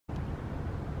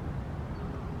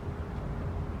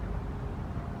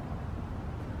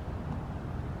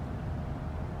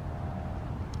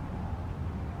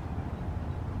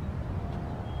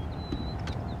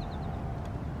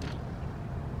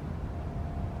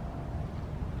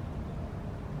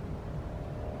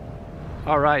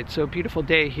All right, so beautiful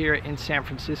day here in San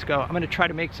Francisco. I'm going to try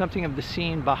to make something of the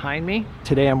scene behind me.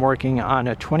 Today I'm working on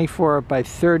a 24 by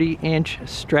 30 inch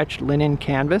stretched linen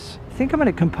canvas. I think I'm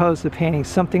going to compose the painting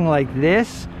something like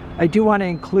this. I do want to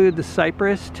include the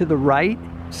cypress to the right,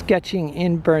 sketching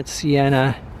in burnt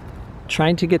sienna,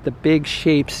 trying to get the big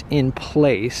shapes in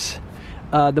place.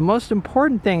 The most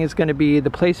important thing is going to be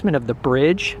the placement of the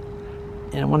bridge,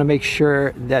 and I want to make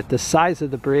sure that the size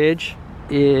of the bridge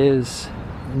is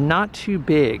not too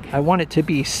big. I want it to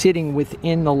be sitting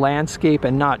within the landscape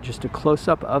and not just a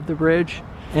close-up of the bridge.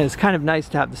 And it's kind of nice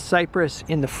to have the cypress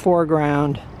in the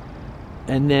foreground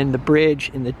and then the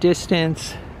bridge in the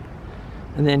distance.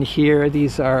 And then here,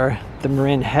 these are the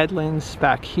Marin headlands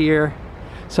back here.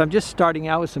 So I'm just starting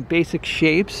out with some basic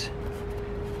shapes,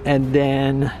 and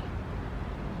then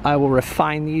I will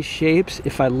refine these shapes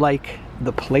if I like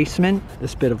the placement.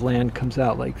 This bit of land comes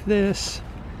out like this.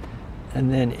 And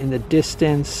then in the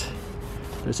distance,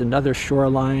 there's another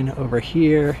shoreline over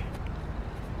here.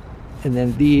 And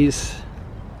then these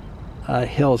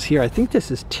hills here. I think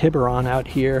this is Tiburon out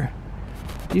here.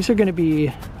 These are going to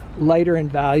be lighter in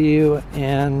value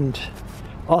and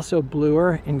also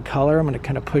bluer in color. I'm going to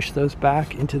kind of push those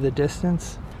back into the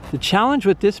distance. The challenge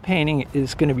with this painting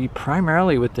is going to be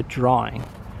primarily with the drawing.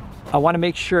 I want to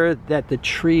make sure that the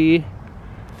tree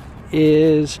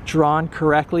is drawn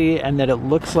correctly and that it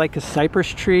looks like a cypress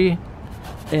tree,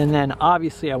 and then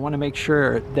obviously I want to make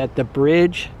sure that the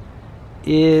bridge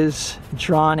is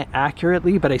drawn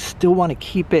accurately, but I still want to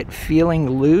keep it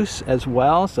feeling loose as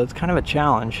well. So it's kind of a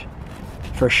challenge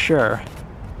for sure,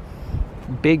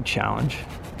 big challenge.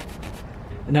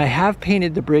 And I have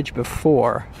painted the bridge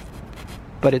before,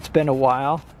 but it's been a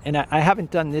while, and I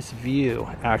haven't done this view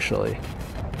actually.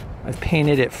 I've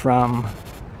painted it from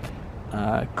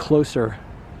closer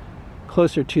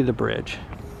to the bridge.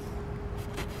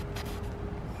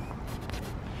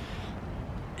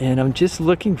 And I'm just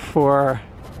looking for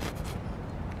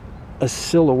a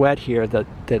silhouette here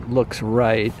that looks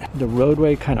right. The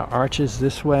roadway kind of arches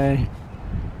this way,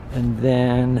 and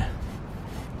then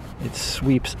it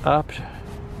sweeps up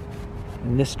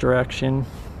in this direction.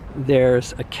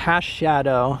 There's a cast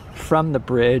shadow from the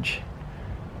bridge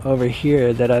over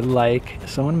here that I like,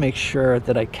 so I want to make sure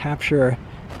that I capture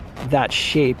that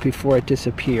shape before it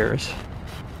disappears.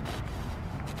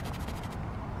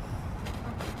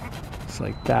 It's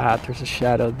like that. There's a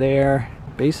shadow there.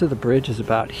 The base of the bridge is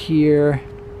about here,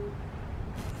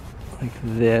 like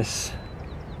this.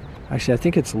 Actually, I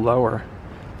think it's lower.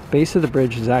 The base of the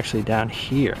bridge is actually down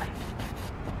here.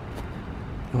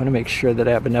 I want to make sure that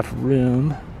I have enough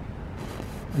room.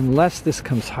 Unless this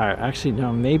comes higher. Actually,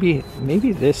 no, maybe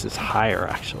this is higher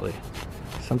actually.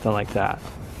 Something like that.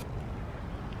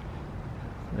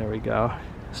 There we go.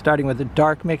 Starting with a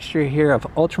dark mixture here of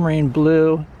ultramarine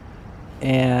blue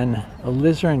and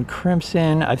alizarin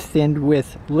crimson. I've thinned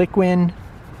with liquid.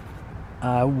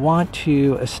 I want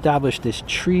to establish this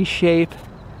tree shape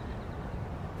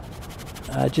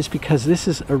just because this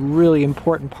is a really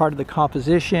important part of the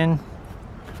composition.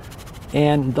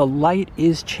 And the light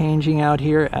is changing out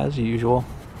here as usual.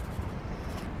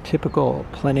 Typical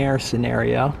plein air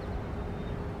scenario.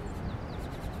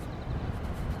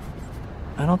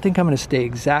 I don't think I'm going to stay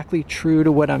exactly true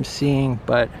to what I'm seeing,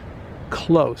 but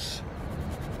close.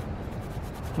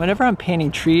 Whenever I'm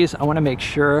painting trees, I want to make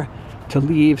sure to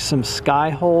leave some sky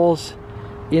holes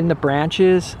in the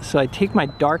branches. So I take my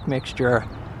dark mixture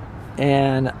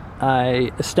and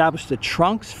I establish the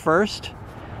trunks first.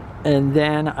 And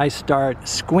then I start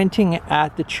squinting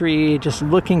at the tree, just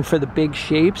looking for the big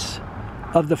shapes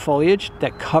of the foliage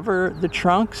that cover the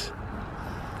trunks.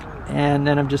 And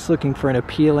then I'm just looking for an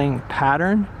appealing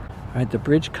pattern. All right, the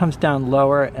bridge comes down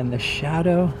lower and the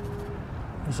shadow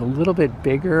is a little bit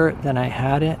bigger than I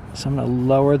had it. So I'm gonna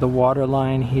lower the water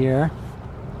line here.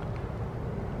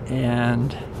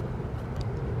 And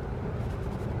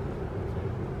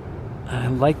I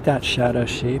like that shadow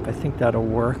shape. I think that'll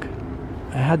work.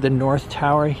 I had the North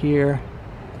Tower here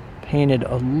painted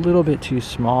a little bit too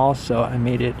small, so I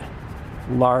made it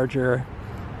larger,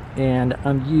 and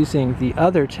I'm using the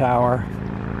other tower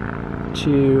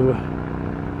to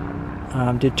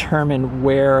determine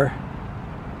where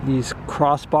these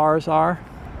crossbars are.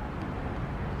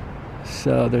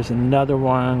 So there's another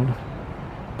one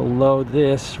below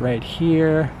this right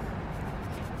here.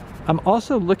 I'm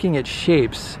also looking at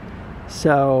shapes,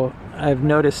 so I've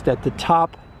noticed that the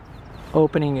top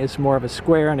opening is more of a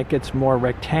square and it gets more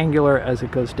rectangular as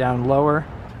it goes down lower.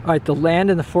 All right, the land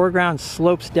in the foreground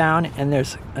slopes down and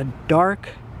there's a dark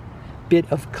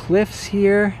bit of cliffs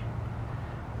here.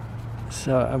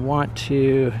 So I want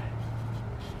to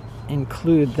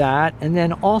include that. And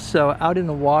then also out in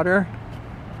the water,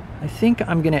 I think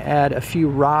I'm gonna add a few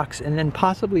rocks and then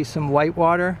possibly some white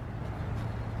water.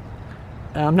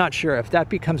 I'm not sure. If that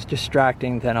becomes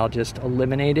distracting, then I'll just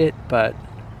eliminate it, but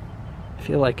I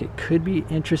feel like it could be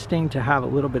interesting to have a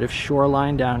little bit of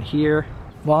shoreline down here.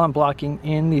 While I'm blocking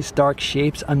in these dark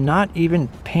shapes, I'm not even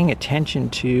paying attention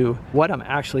to what I'm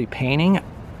actually painting.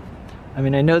 I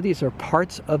mean, I know these are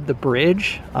parts of the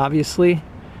bridge, obviously,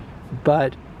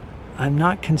 but I'm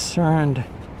not concerned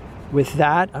with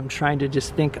that. I'm trying to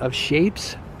just think of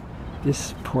shapes.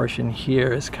 This portion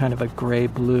here is kind of a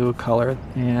gray-blue color,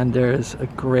 and there's a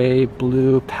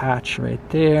gray-blue patch right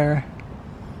there.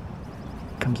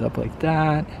 Comes up like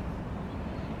that,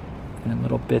 and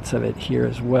little bits of it here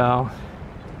as well.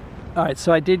 All right,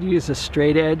 so I did use a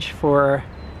straight edge for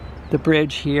the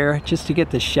bridge here just to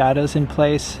get the shadows in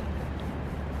place.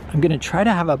 I'm gonna try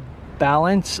to have a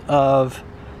balance of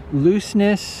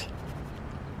looseness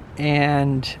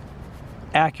and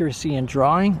accuracy in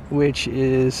drawing, which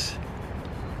is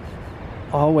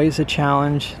always a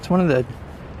challenge. It's one of the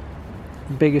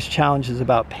biggest challenges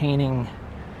about painting,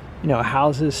 you know,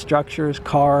 houses, structures,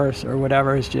 cars, or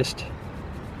whatever, is just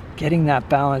getting that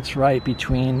balance right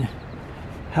between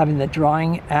having the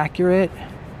drawing accurate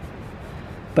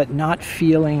but not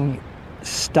feeling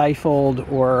stifled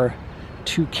or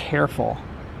too careful.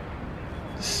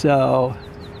 So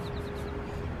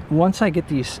once I get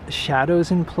these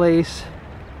shadows in place,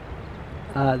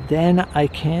 then I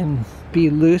can be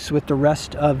loose with the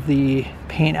rest of the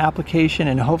paint application,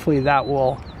 and hopefully that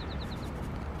will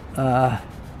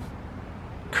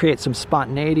create some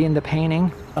spontaneity in the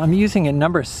painting. I'm using a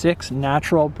number 6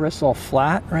 natural bristle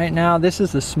flat right now. This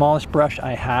is the smallest brush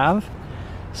I have,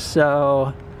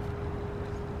 so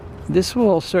this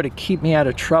will sort of keep me out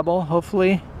of trouble,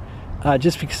 hopefully,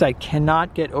 just because I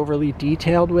cannot get overly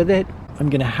detailed with it. I'm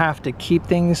gonna have to keep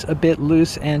things a bit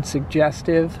loose and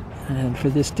suggestive. And for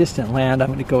this distant land, I'm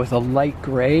going to go with a light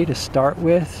gray to start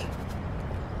with.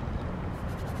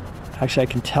 Actually,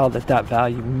 I can tell that that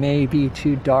value may be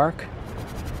too dark.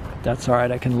 That's all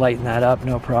right, I can lighten that up,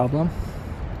 no problem.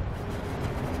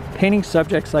 Painting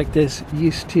subjects like this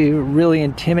used to really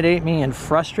intimidate me and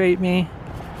frustrate me,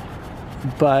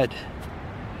 but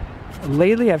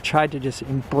lately I've tried to just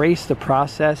embrace the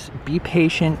process, be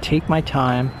patient, take my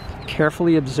time,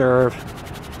 carefully observe,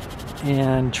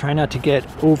 and try not to get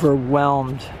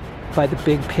overwhelmed by the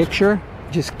big picture.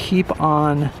 Just keep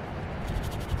on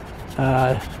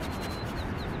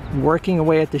working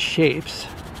away at the shapes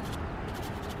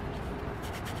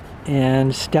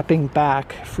and stepping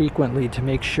back frequently to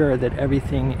make sure that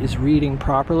everything is reading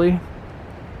properly.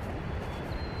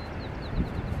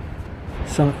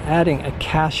 So I'm adding a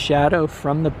cast shadow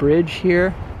from the bridge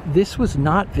here. This was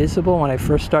not visible when I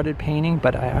first started painting,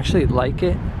 but I actually like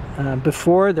it.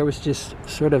 Before, there was just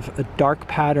sort of a dark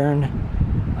pattern.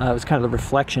 It was kind of a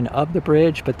reflection of the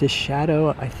bridge, but this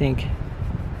shadow, I think,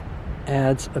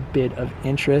 adds a bit of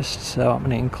interest, so I'm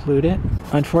going to include it.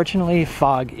 Unfortunately,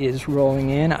 fog is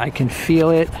rolling in. I can feel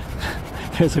it.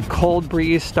 There's a cold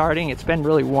breeze starting. It's been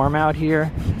really warm out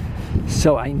here,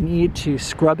 so I need to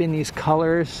scrub in these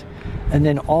colors and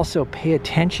then also pay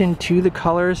attention to the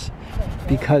colors,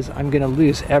 because I'm going to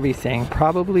lose everything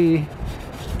probably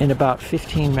in about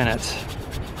 15 minutes.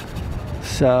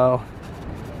 So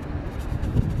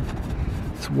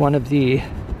it's one of the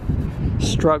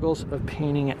struggles of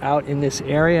painting out in this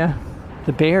area.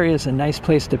 The Bay Area is a nice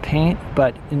place to paint,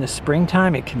 but in the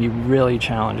springtime it can be really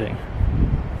challenging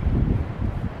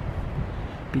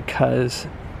because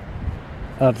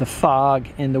of the fog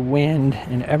and the wind,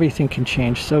 and everything can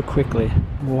change so quickly.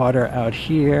 Water out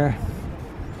here.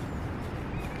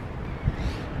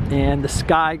 And the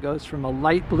sky goes from a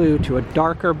light blue to a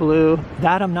darker blue.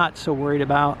 That I'm not so worried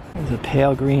about. There's a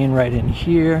pale green right in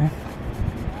here.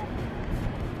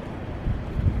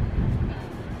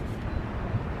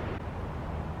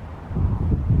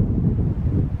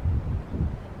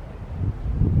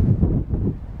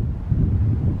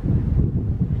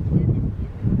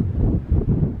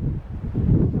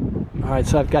 All right,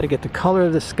 so I've got to get the color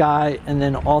of the sky and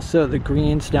then also the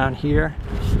greens down here.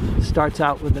 Starts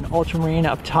out with an ultramarine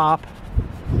up top,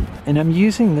 and I'm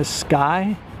using the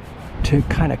sky to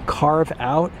kind of carve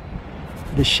out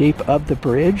the shape of the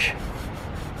bridge.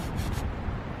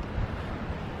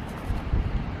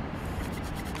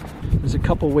 There's a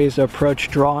couple ways to approach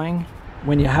drawing.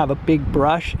 When you have a big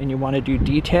brush and you want to do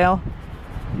detail,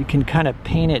 you can kind of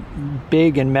paint it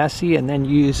big and messy and then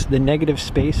use the negative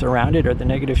space around it, or the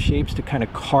negative shapes, to kind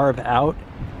of carve out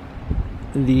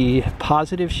the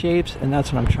positive shapes, and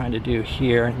that's what I'm trying to do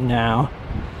here now.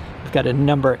 I've got a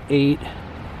number 8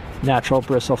 natural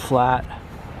bristle flat.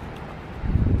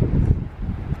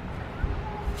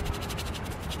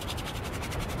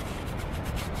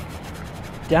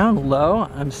 Down low,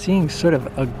 I'm seeing sort of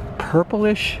a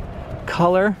purplish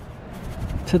color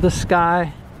to the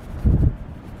sky,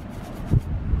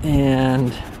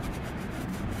 and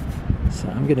so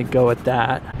I'm gonna go with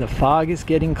that. The fog is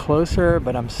getting closer,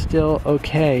 but I'm still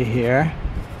okay here.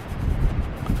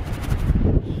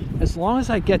 As long as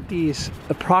I get these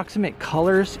approximate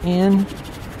colors in,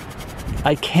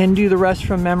 I can do the rest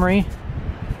from memory.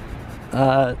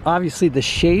 Obviously the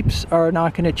shapes are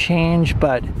not going to change,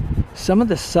 but some of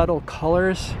the subtle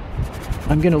colors,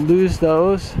 I'm going to lose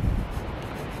those.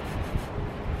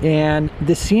 And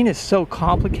the scene is so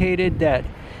complicated that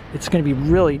it's going to be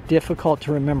really difficult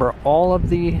to remember all of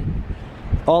the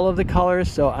colors.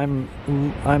 So I'm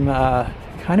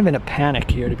kind of in a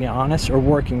panic here, to be honest, or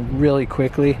working really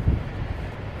quickly.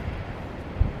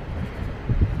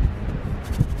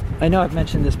 I know I've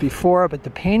mentioned this before, but the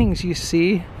paintings you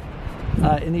see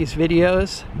in these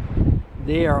videos,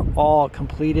 they are all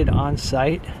completed on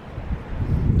site.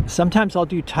 Sometimes I'll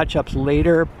do touch-ups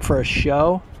later for a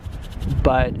show,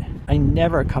 but I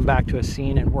never come back to a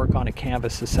scene and work on a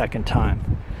canvas a second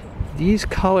time. These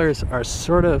colors are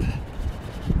sort of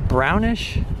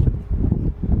brownish,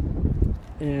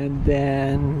 and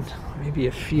then maybe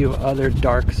a few other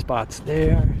dark spots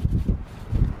there,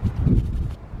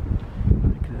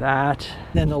 like that.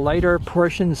 Then the lighter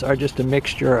portions are just a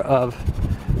mixture of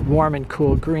warm and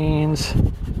cool greens,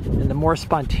 and the more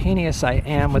spontaneous I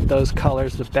am with those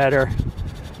colors, the better.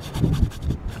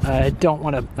 I don't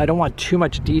want too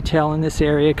much detail in this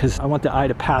area because I want the eye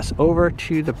to pass over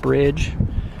to the bridge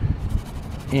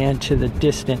and to the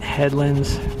distant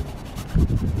headlands.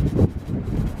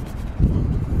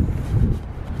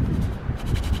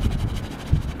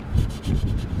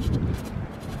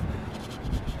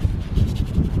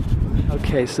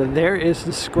 Okay, so there is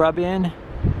the scrub in.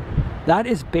 That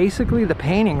is basically the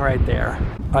painting right there.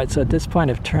 All right, so at this point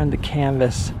I've turned the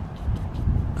canvas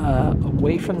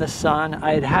away from the sun.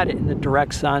 I had it in the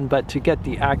direct sun, but to get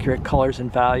the accurate colors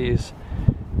and values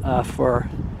for,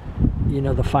 you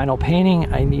know, the final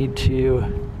painting, I need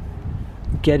to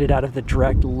get it out of the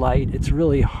direct light. It's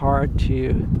really hard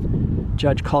to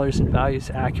judge colors and values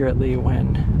accurately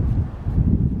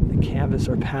when the canvas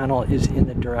or panel is in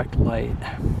the direct light.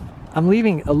 I'm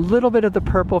leaving a little bit of the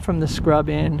purple from the scrub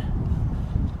in,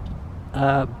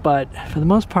 but for the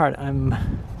most part I'm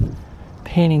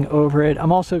painting over it.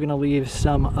 I'm also going to leave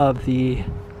some of the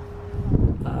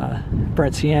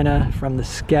burnt sienna from the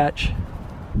sketch.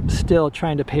 Still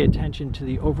trying to pay attention to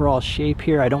the overall shape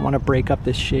here. I don't want to break up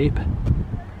this shape.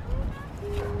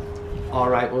 All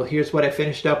right, well, here's what I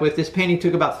finished up with. This painting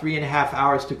took about 3.5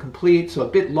 hours to complete, so a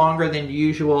bit longer than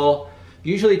usual.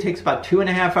 Usually it takes about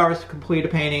 2.5 hours to complete a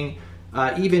painting,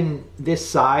 even this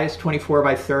size, 24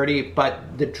 by 30,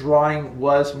 but the drawing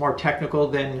was more technical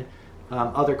than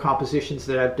other compositions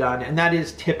that I've done, and that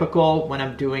is typical when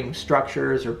I'm doing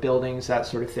structures or buildings, that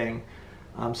sort of thing.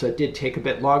 So it did take a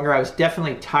bit longer. I was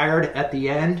definitely tired at the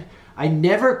end. I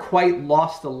never quite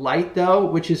lost the light though,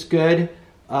 which is good.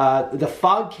 The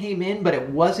fog came in, but it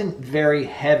wasn't very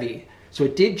heavy. So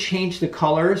it did change the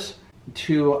colors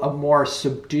to a more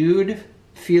subdued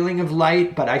feeling of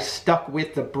light, but I stuck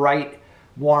with the bright,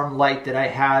 warm light that I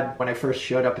had when I first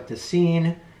showed up at the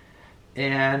scene.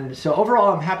 And so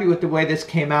overall, I'm happy with the way this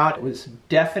came out. It was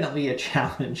definitely a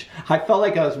challenge. I felt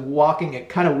like I was walking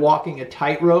a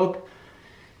tightrope.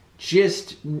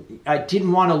 I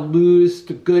didn't want to lose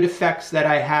the good effects that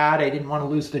I had. I didn't want to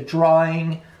lose the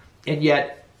drawing, and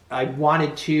yet I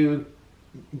wanted to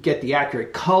get the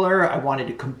accurate color. I wanted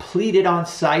to complete it on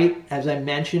site. As I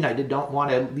mentioned, I don't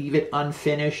want to leave it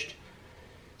unfinished.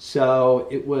 So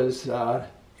it was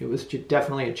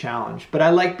definitely a challenge, but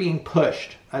I like being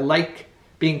pushed. I like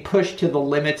being pushed to the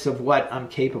limits of what I'm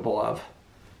capable of.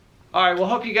 All right, well,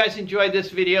 hope you guys enjoyed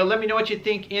this video. Let me know what you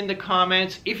think in the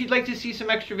comments. If you'd like to see some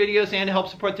extra videos and help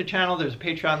support the channel, there's a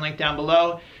Patreon link down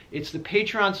below. It's the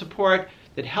Patreon support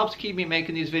that helps keep me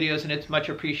making these videos, and it's much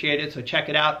appreciated, so check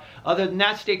it out. Other than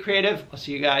that, stay creative. I'll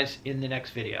see you guys in the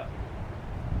next video.